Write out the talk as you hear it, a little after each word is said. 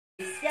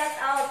Shout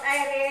out,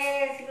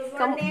 Iris! Good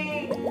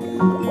morning!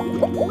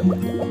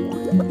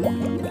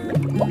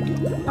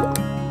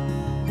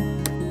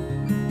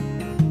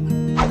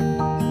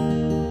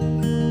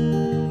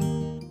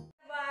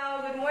 Wow!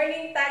 Good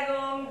morning,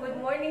 Tagong!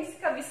 Good morning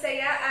sa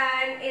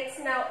Kabisayaan!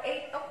 It's now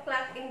 8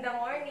 o'clock in the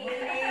morning!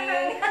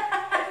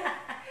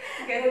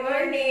 Good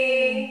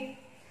morning!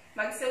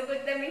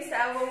 Magsugod namin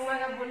sa awong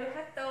mga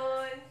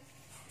buluhaton.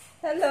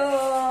 Hello!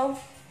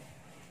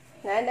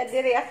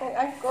 Nadiri akong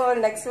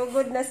angkol.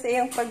 Nagsugod na sa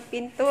iyang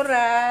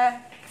pagpintura.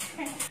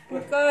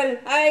 Angkol!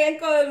 Hi,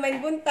 angkol! May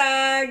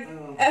buntag!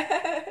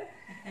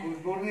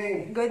 Good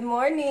morning! Good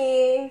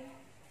morning!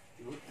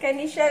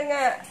 Kani siya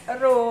nga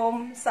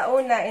room sa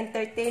una,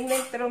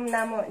 entertainment room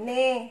na mo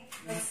ni.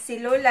 Si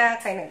Lola,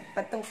 kay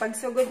patong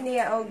pagsugod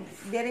niya, og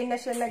diri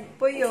na siya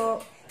nagpuyo.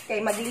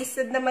 Kay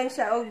maglisod naman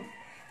siya, og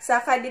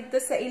saka dito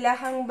sa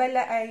ilahang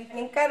balaay.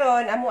 Ning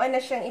karon amuan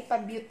na siyang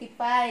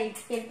ipa-beautify.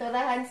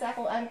 Pinturahan sa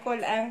akong angkol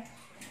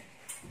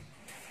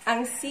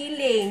ang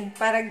ceiling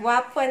para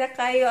gwapo na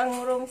kayo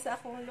ang room sa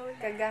akong lola.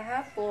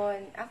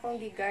 Kagahapon,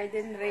 akong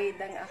gi-garden raid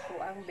ang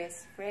ako ang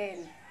best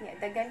friend.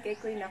 Dagan kay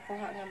ko'y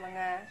nakuha nga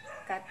mga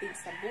cutting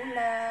sa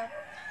bulak,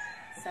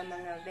 sa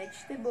mga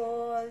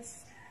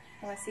vegetables,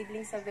 mga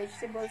seedlings sa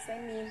vegetables, I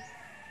mean.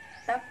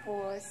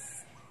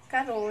 Tapos,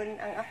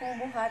 karon ang akong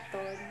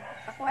buhaton,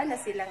 ako na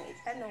silang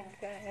itanong,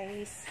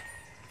 guys.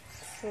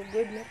 So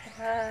good na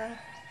ta.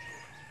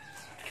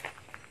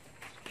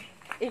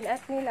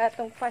 Inat nila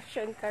atong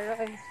fashion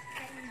karon.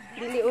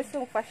 Dili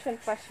usong fashion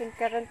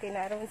karon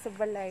kinaron sa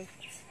balay.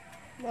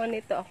 Mo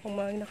nito akong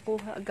mga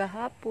nakuha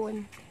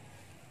gahapon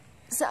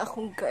sa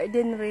akong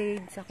garden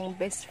raid, sa akong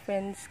best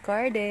friend's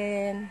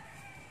garden.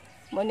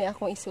 Mo ni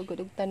akong isugod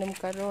og tanom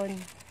karon.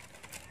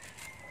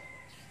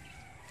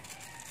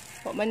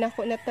 Wa man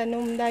ako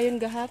natanom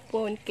dayon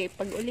gahapon kay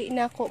pag uli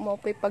na ako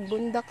mao pay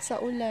pagbundak sa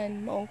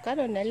ulan, maong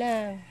karon na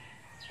lang.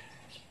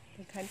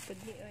 Naghanpod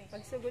ni oy.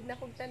 Pagsugod na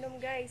kog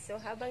tanom, guys. So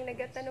habang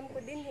nagatanom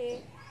ko din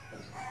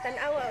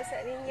tan-awa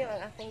sa ninyo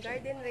ang akong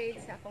garden raid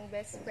sa akong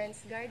best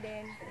friend's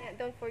garden. Yeah,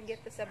 don't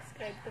forget to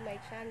subscribe to my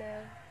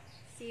channel.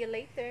 See you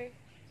later.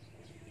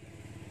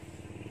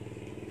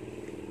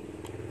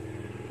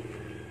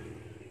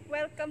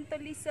 Welcome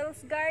to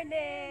Lizel's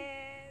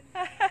garden.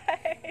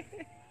 Hi.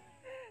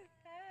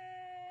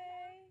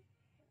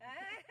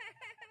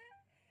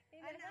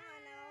 Hello.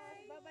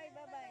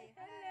 Bye-bye.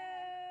 Hello.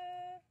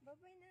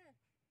 Bye-bye na.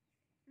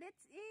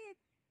 Let's eat.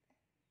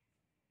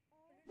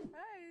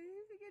 Ay,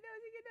 sige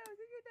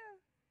daw.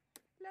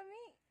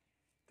 Lami.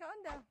 Kaon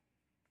daw.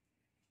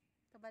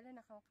 Kabalo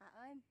na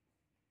kaon.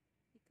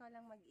 Ikaw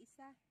lang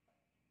mag-isa.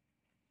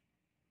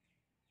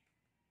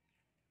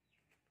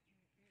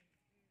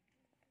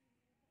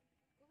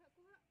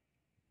 Kuha.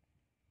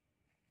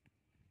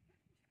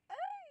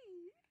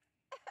 Ay!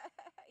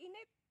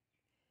 Init.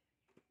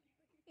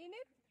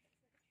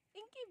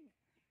 Ingkib.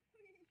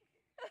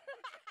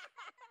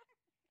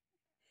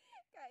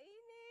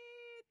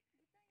 Kainit.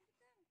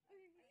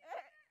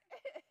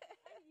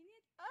 Ay,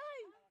 init.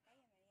 Ay.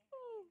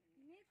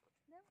 Init.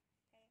 Daw.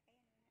 Kaya na.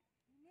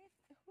 Init.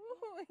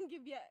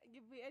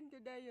 Gibian ko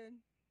dayon.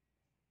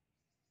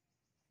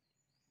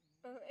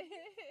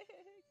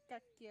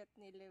 Kakyat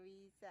ni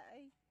Luisa.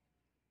 Ay.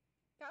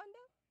 Kaon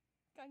daw.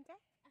 Kaon ka?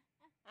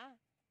 Na.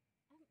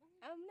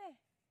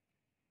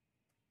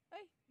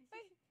 Ay.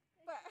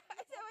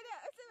 Asa mo na.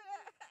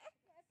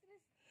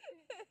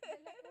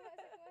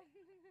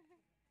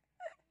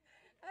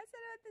 Asa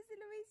naman to si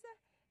Luisa?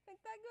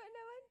 Nagtago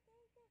naman.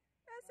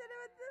 Asa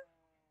naman to?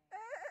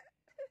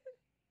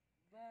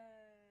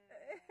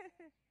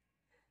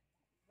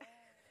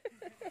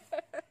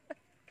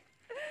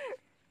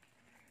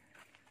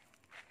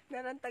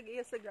 Narantag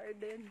iyo sa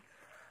garden.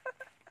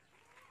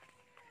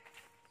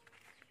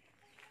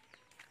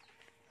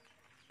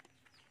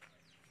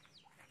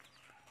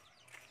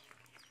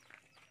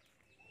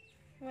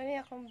 Mali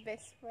akong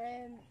best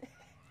friend.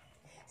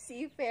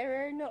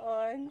 Seafarer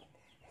noon.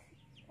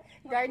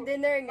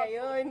 Gardener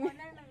ngayon.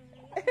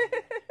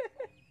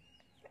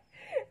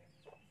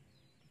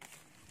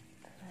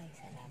 Ay,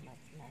 salamat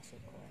na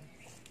si ko.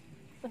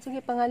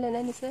 Sige, pangalan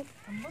na ni sir?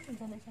 Ambot, ang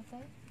sana siya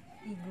kayo.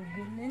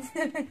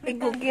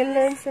 I-google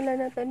na sila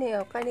na ito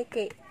niyo. Kani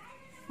kay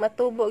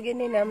matubo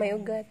gini na may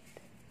ugat.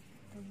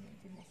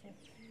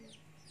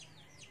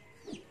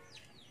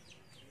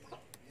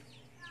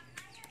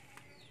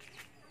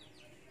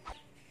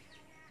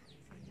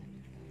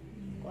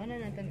 Kung ano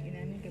natin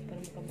inanin kay para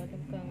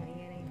makabatog ka nga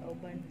iyan ang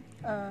kauban.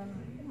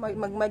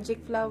 Mag-magic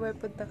flower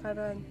po ta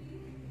karon.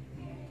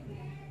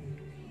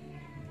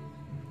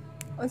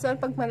 Unsa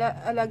pag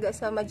alaga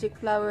sa magic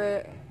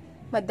flower,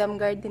 Madam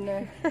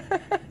Gardener?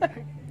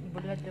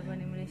 Bulad na ba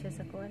ni Malaysia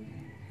sa kuwan?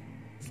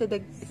 Sa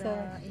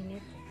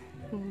init.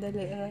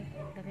 Dali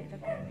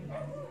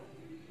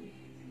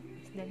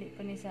Dali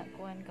pa ni sa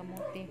kuwan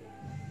kamote.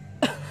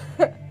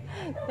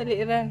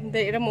 Dali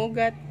ra mo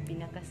ugat.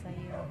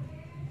 Pinakasayo.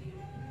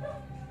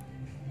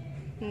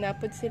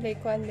 Napod sila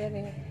ikuan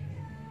dere.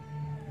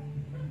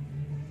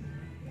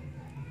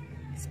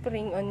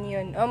 Spring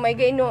onion. Oh, may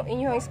gaino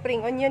inyong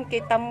spring onion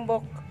kay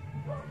tambok.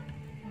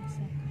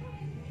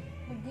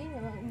 Lagi,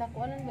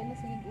 nakuanan ba na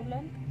sa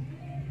ulan?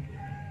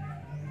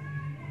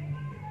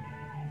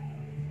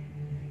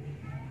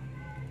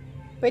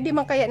 Pwede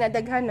man kaya na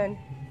daghanon.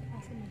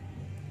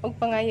 Og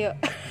pangayo.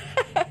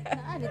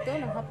 Dito,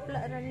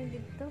 nanghapla ra ni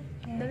dito.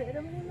 Dali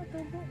ra man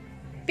matubo.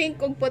 Pink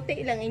og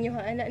puti lang inyo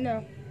ha ana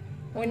no.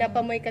 Una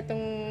pa moy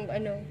katong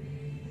ano.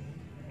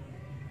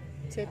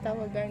 Sa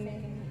tawagan ni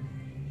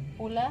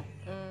Pula?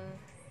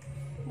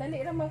 Dali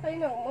ra man kayo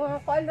no.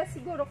 Mga kuan na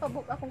siguro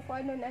kabuk akong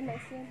kuanon ana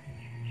siya.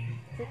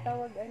 Sa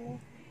tawag ano.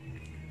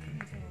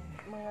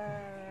 Mga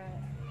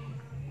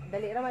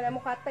dali ra man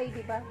amo katay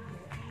di ba?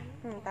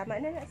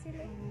 Tama na na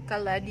sila.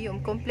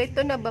 𝘾𝙃𝘼𝙉𝙀.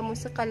 Kompleto na ba mo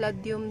sa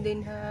𝘾𝙃𝘼𝙉𝙀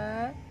din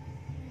ha?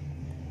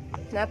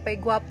 Napay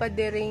gwapa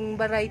dering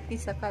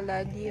variety sa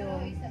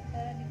𝘾𝙃𝘼𝙉𝙀.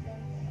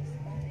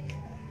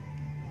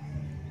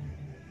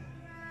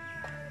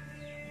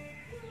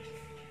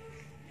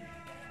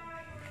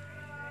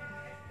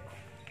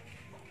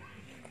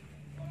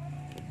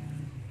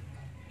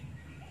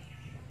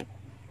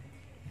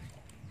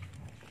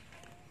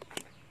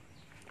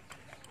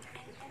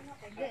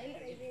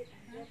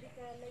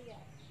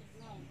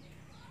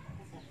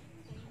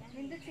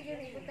 Nindot siguro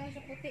ibutang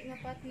sa puti nga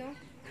pat, no?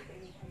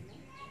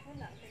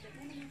 Wala.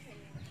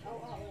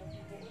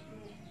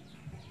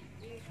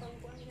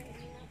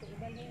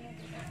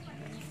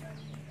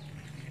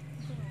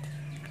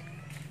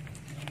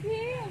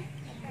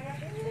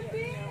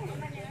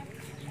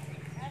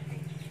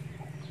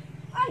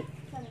 Ay!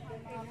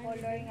 Mga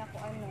color nga ko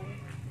ano.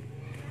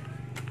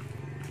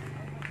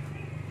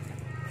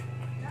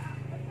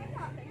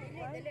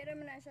 Dali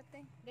raman na siya,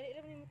 te. Dali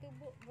raman yung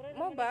tubo.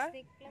 Mo ba?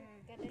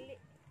 Kadali.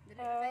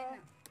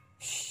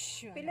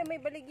 Pila may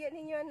baligyan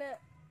ninyo na.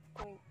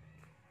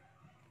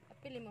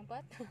 Pili mo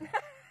pat?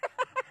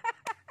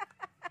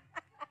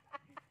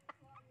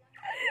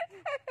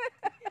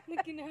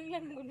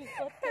 Nagkinahanglan mo ng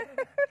pat.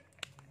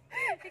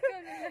 Ikaw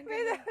na lang.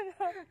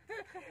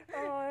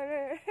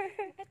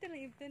 Ito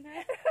lang ito na.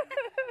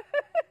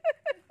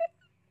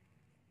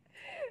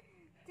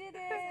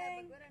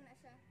 Tideng! Bagwara na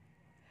siya.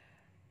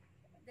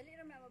 Dali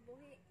raman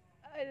mabuhi.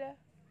 Ala.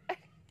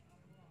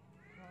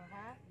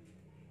 Ha?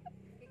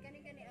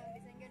 Kani-kani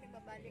bisan gani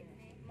babalik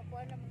ni.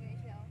 Makuha na mo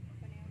siya.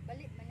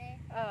 Balik man eh.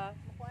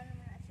 Makuha na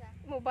mo na siya.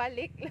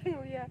 Mubalik lang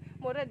uya.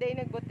 Mura day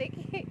nagbutik.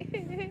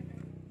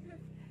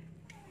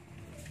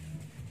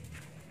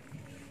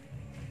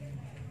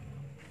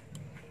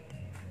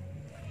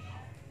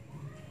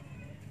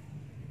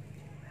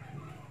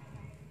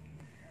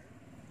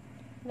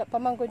 Wala pa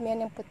manggod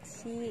niya ng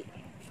putsi.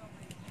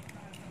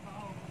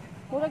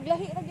 Murag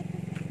lahi ra gid.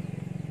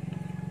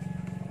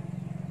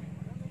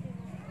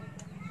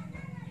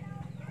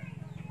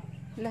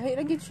 Lahi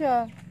ra gid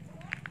siya.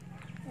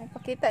 Ay,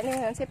 pakita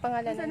niya ang say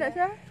pangalan na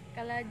siya.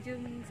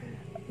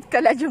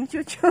 Kalajum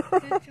Chuchu.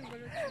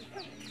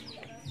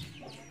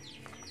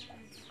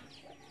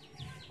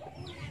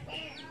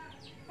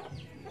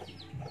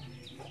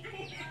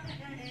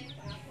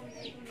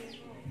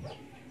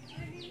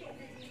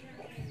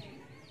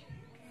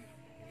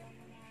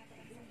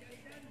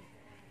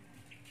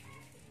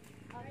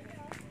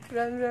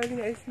 Run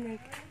nga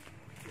snake.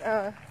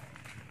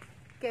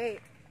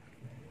 Okay.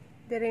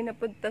 Dire na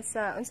punta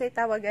sa unsay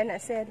tawag ana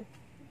sir?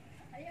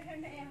 Ayaw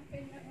na yung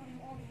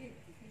pinamamogit.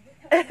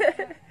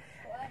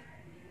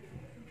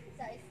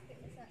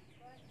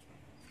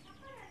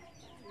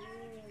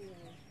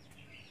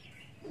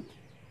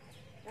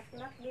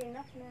 Nak din,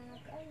 nak.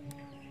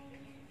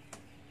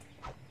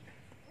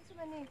 Asa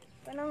man ni?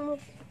 Kanang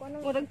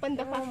murag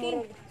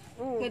pandakakin.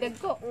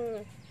 Gadagko.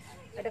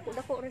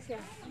 Dako-dako ra siya.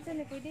 Asa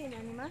na pwede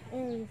na ni ma?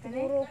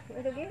 Siguro.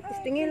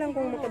 Tingin lang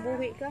kung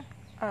makabuhi ka.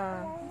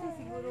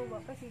 Siguro ba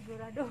ka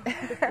sigurado.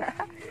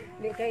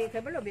 Di kay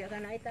kabalo biya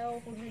ka na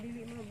itaw kung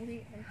hindi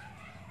mabuhi.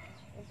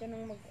 Huwag ka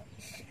nang mag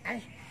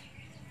ay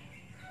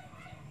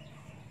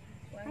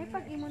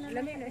pag imo na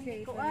lang na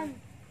siya ikuan.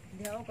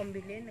 Di ako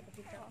pambili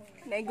nakakita ko.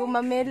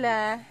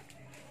 Naigumamela.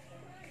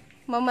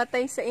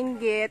 Mamatay sa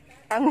inggit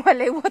ang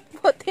walay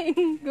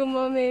wot-woting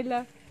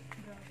gumamela.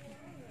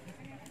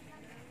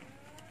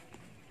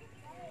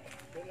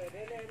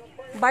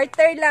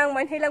 Barter lang,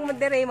 manhilang mo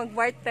dire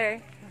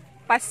mag-barter.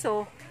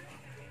 Paso.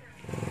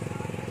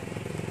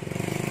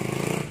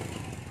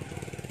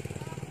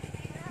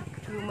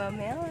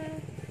 Gumamela.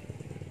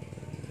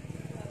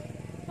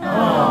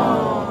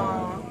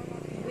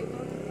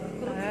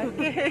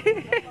 Okay.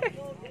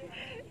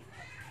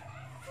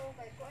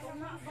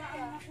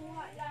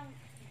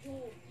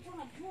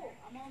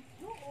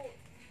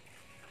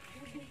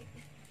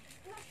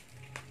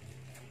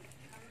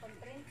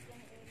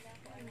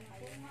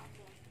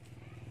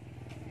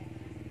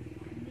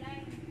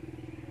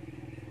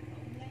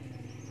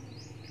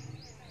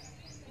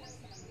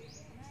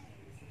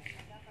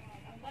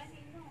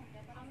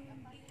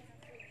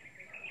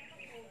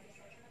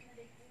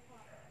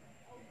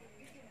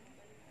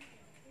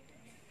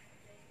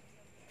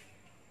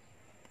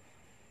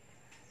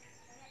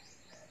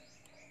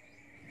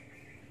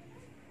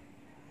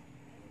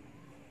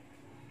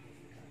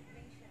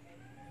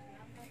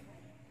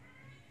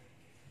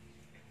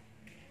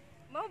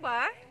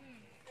 ba?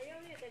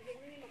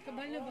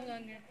 Kabalo ba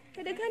nga?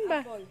 Kadaghan ba?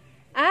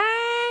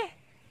 Ah!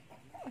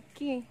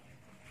 Okay.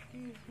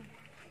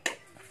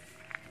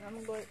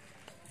 Amgol.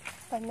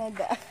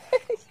 Panada.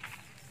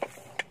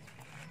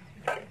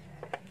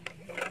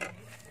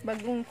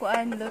 Bagong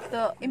kuan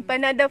luto.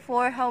 Empanada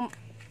for how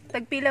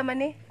tagpila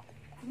man eh?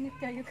 Init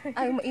kayo kayo.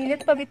 Ay,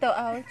 mainit pa bitaw.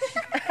 Ouch.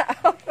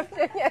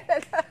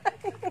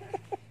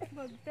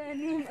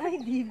 Magtanim ay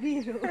di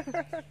biro.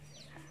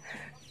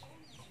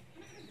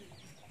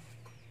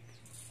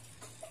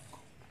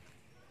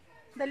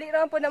 Dali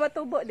raw po na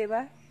matubo, di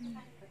ba?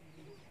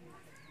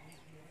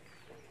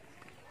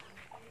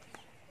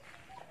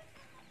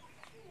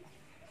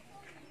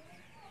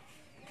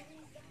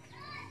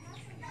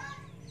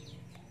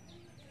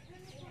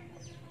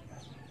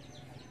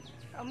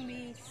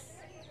 Amis.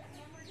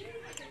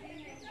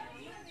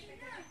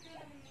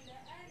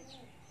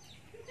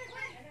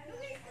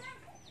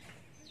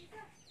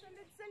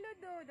 Salud-salud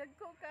do,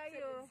 dagko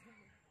kayo.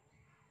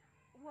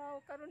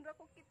 Wow, karon ra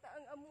ko kita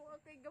ang amuha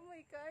kay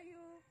gamay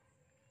kayo.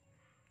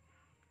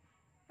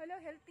 Hello,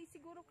 healthy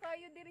siguro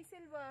kayo diri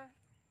Silva.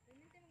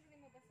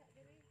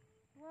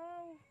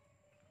 Wow.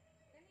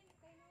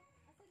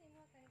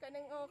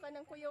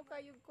 Kanang kuyaw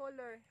kayo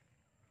color.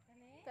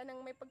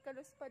 Kanang may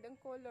pagkaluspad ang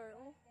color,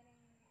 oh.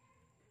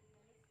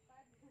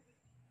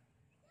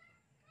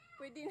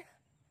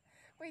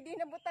 Pwede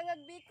na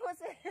butangag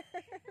bikos.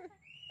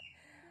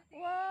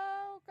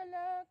 Wow,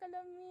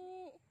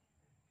 kalami.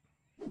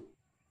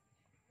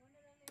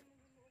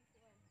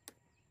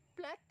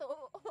 Plato.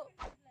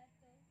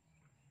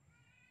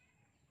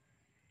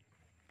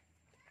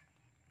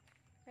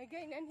 Ay,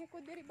 ganyan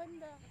ko diri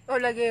banda. Oh,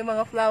 lagi yung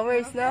mga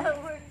flowers, na.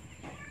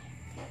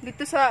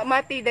 Dito sa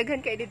mati, daghan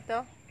kay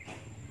dito.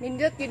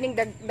 Nindot yun yung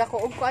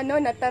dakoog ko ano,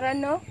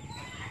 nataran, no?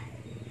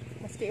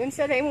 Maski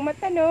unsa na mo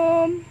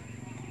matanom.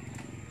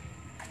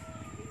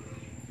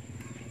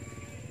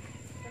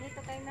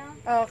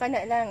 Oh,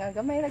 kana lang.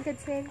 Gamay ragad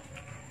sel.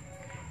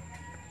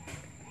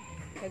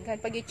 Daghan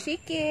pagi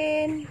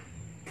chicken.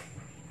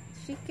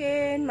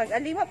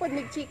 Mag-alima pod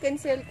mig chicken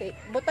sel kay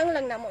butang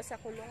lang namo sa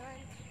kulungan.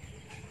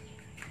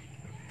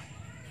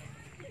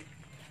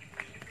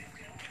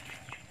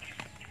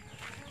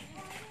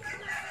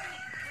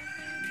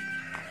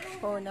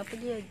 Oh,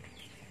 napagid.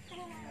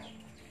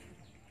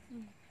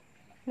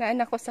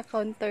 Naan ako sa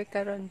counter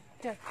karon.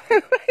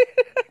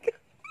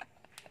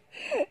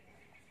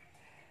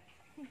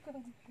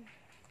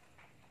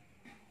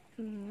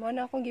 Mo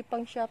na akong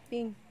gipang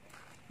shopping.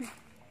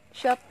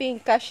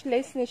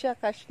 Cashless ni siya,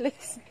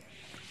 cashless.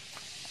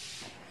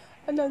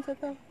 Ano sa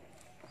to?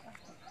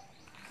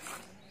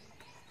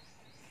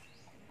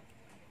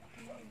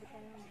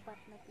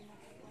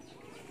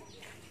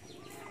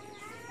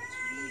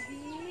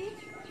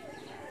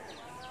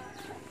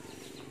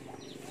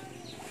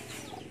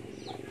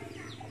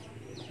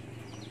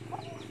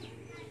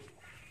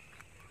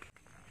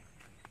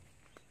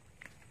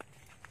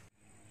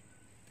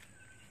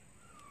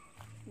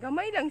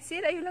 Gamay lang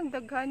sila, ayo lang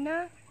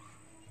daghana.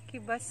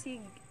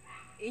 Kibasig.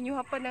 Inyo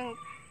pa ng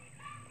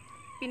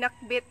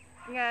pinakbit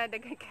nga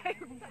daghan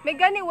kayo. May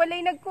gani,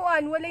 walay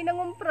nagkuan, walay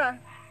nangumpra.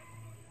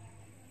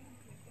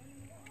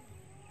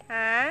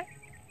 Ha?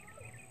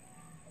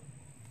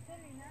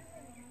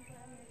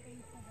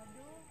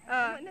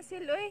 Tama na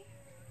sila, oy.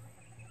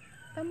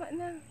 Tama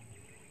na.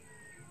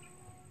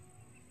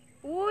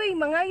 Uy,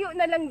 mangayo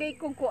na lang day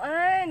kong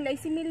kuan. Ay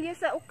similya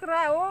sa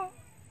ukra, oh.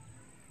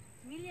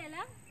 Similya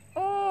lang?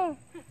 Oh.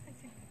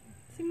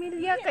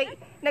 Similya kay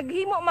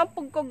naghimo man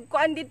pug kog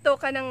kuan dito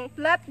kanang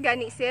flat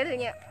gani sel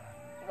nya.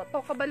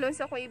 Wato kabalon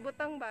sa kong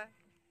ibutang ba.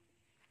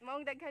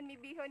 Maong daghan mi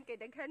bihon kay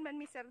daghan man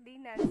mi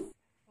sardinas.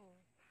 Oh.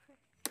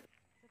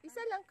 Isa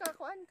lang ka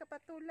kuan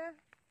kapatula.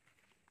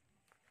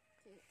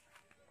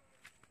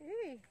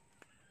 Eh.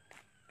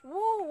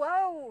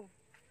 Wow.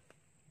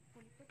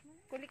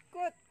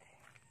 Kulikot.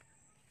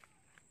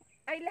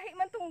 Ay lahi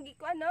man tong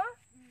gikuan no?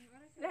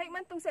 Lahi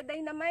man tong sa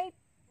dynamite.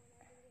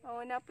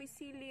 Oh, napoy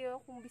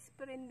silyo kung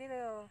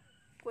bisprendero.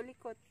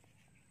 Kulikot.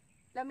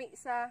 Lami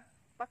sa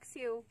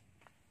paksiw.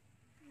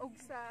 Og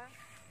sa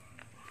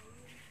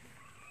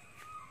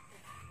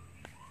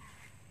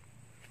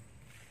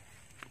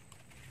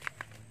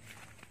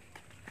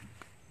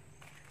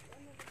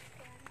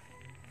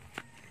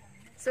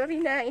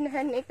sorry na,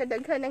 inahan ni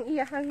kadaghan ng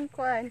iyahang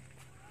kuan.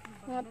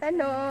 Mga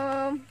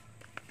tanom.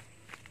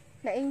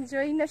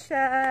 Na-enjoy na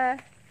siya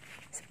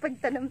sa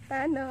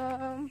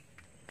pagtanom-tanom.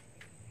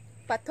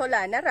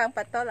 Patola na rang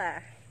patola.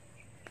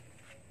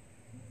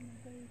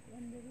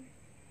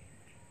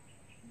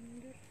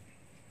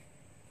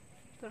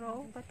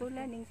 Pero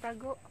patola ning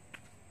tago.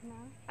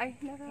 Ay,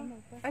 narang.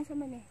 Ano sa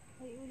man eh?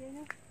 Ay, uli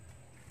na.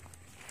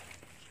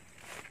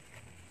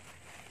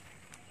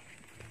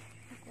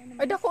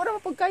 Ay, dako ra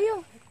mapag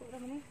kayo. Dako ra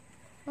man eh.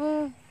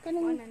 Oh,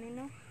 kanang Kuan na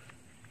nino.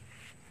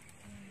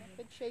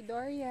 pag siya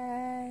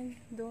Dorian.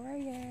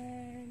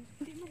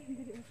 Hindi man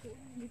dili ako.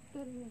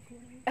 Victoria ko.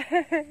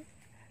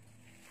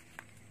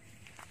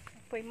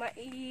 Apoy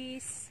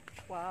mais.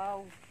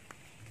 Wow.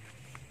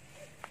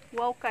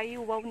 Wow kayo,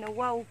 wow na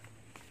wow.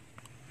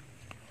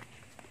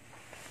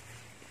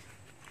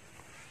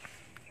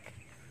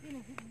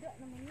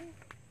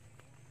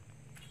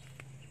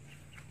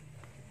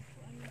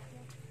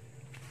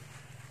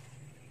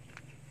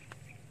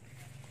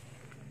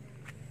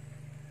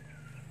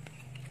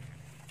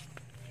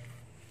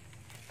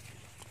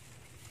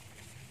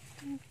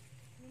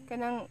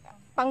 Kanang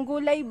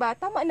panggulay ba?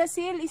 Tama na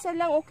sil, isa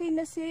lang okay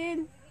na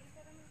sil.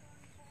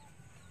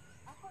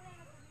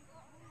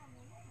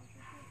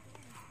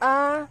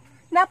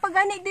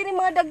 Napagani din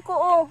mga dagko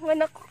oh, nga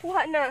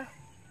nakukuha na.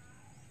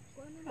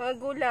 Mga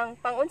gulang,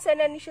 pangunsa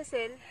na ni siya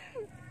sil.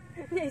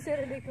 Isa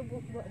ra day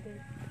kabukba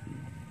day.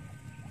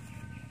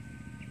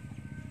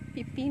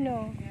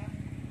 Pipino.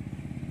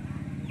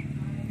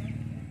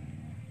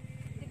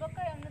 Di ba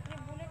kay ang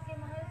natribulit kay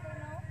mahal to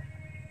no?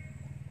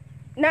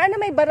 Naa na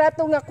may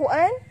barato nga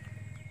kuan?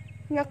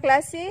 Nga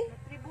klase?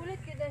 Natribulit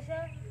kita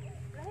siya.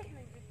 Lahi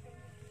na dito.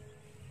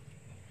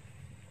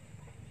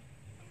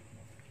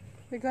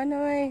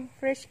 Bigano ay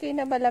fresh kay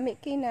na balami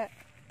kay na.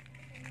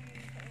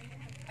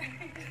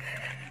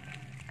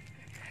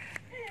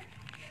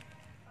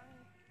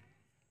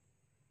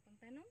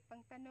 Pangtanom?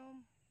 Pangtanom.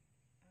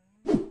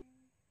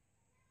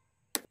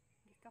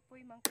 Di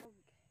kapoy mangkog.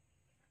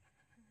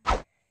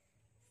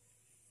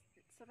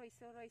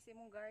 Suroy-suroy sa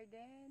imong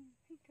garden.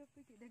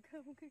 Kapoy di daga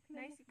mo kay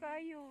Nice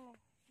kayo.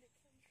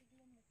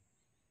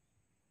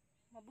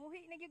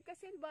 Mabuhi na gyud ka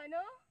silba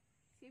no?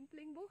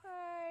 Simpleng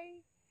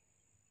buhay.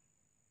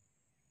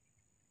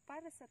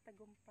 Para sa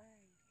tagumpay.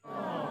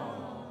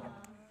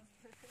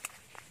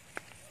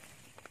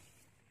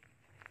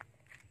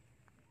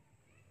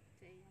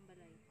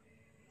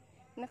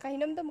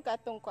 Nakahinamdam ka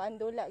atong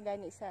kuandula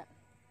gani sa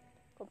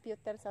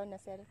computer sa na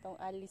cell tong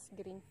Alice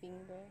Green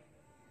Finger.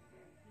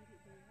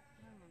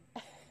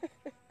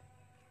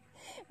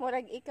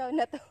 Murag ikaw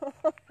na to.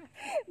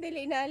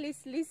 Dili na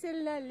Alice,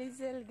 Lizel na,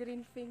 Lizel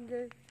Green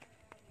Finger.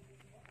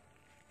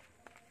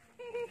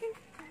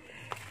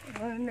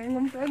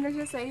 Nangumpa na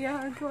siya sa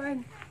iyang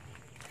kuan.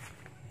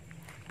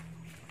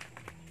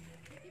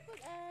 Beautiful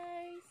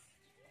eyes.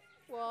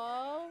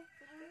 Wow.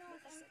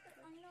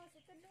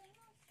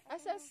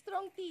 Asa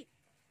strong teeth.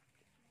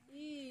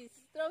 Yes,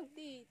 strong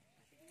teeth.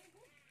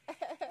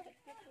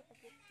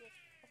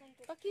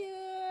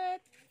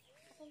 Pa-cute.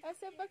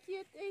 Asa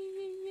pa-cute.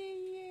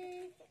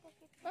 Ay.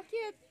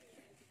 Pa-cute.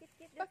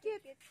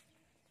 Pa-cute.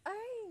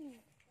 Ay.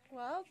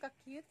 Wow,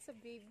 ka-cute sa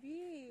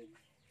baby.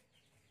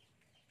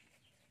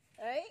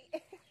 Ay.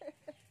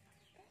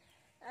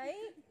 Ay.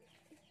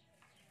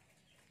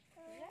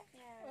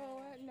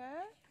 Oh,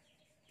 na.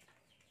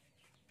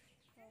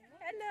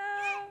 Hello.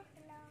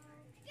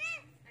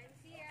 I'm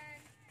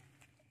Sian.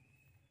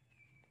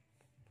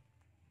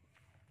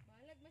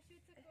 Balag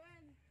ma-shoot sa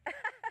kuan.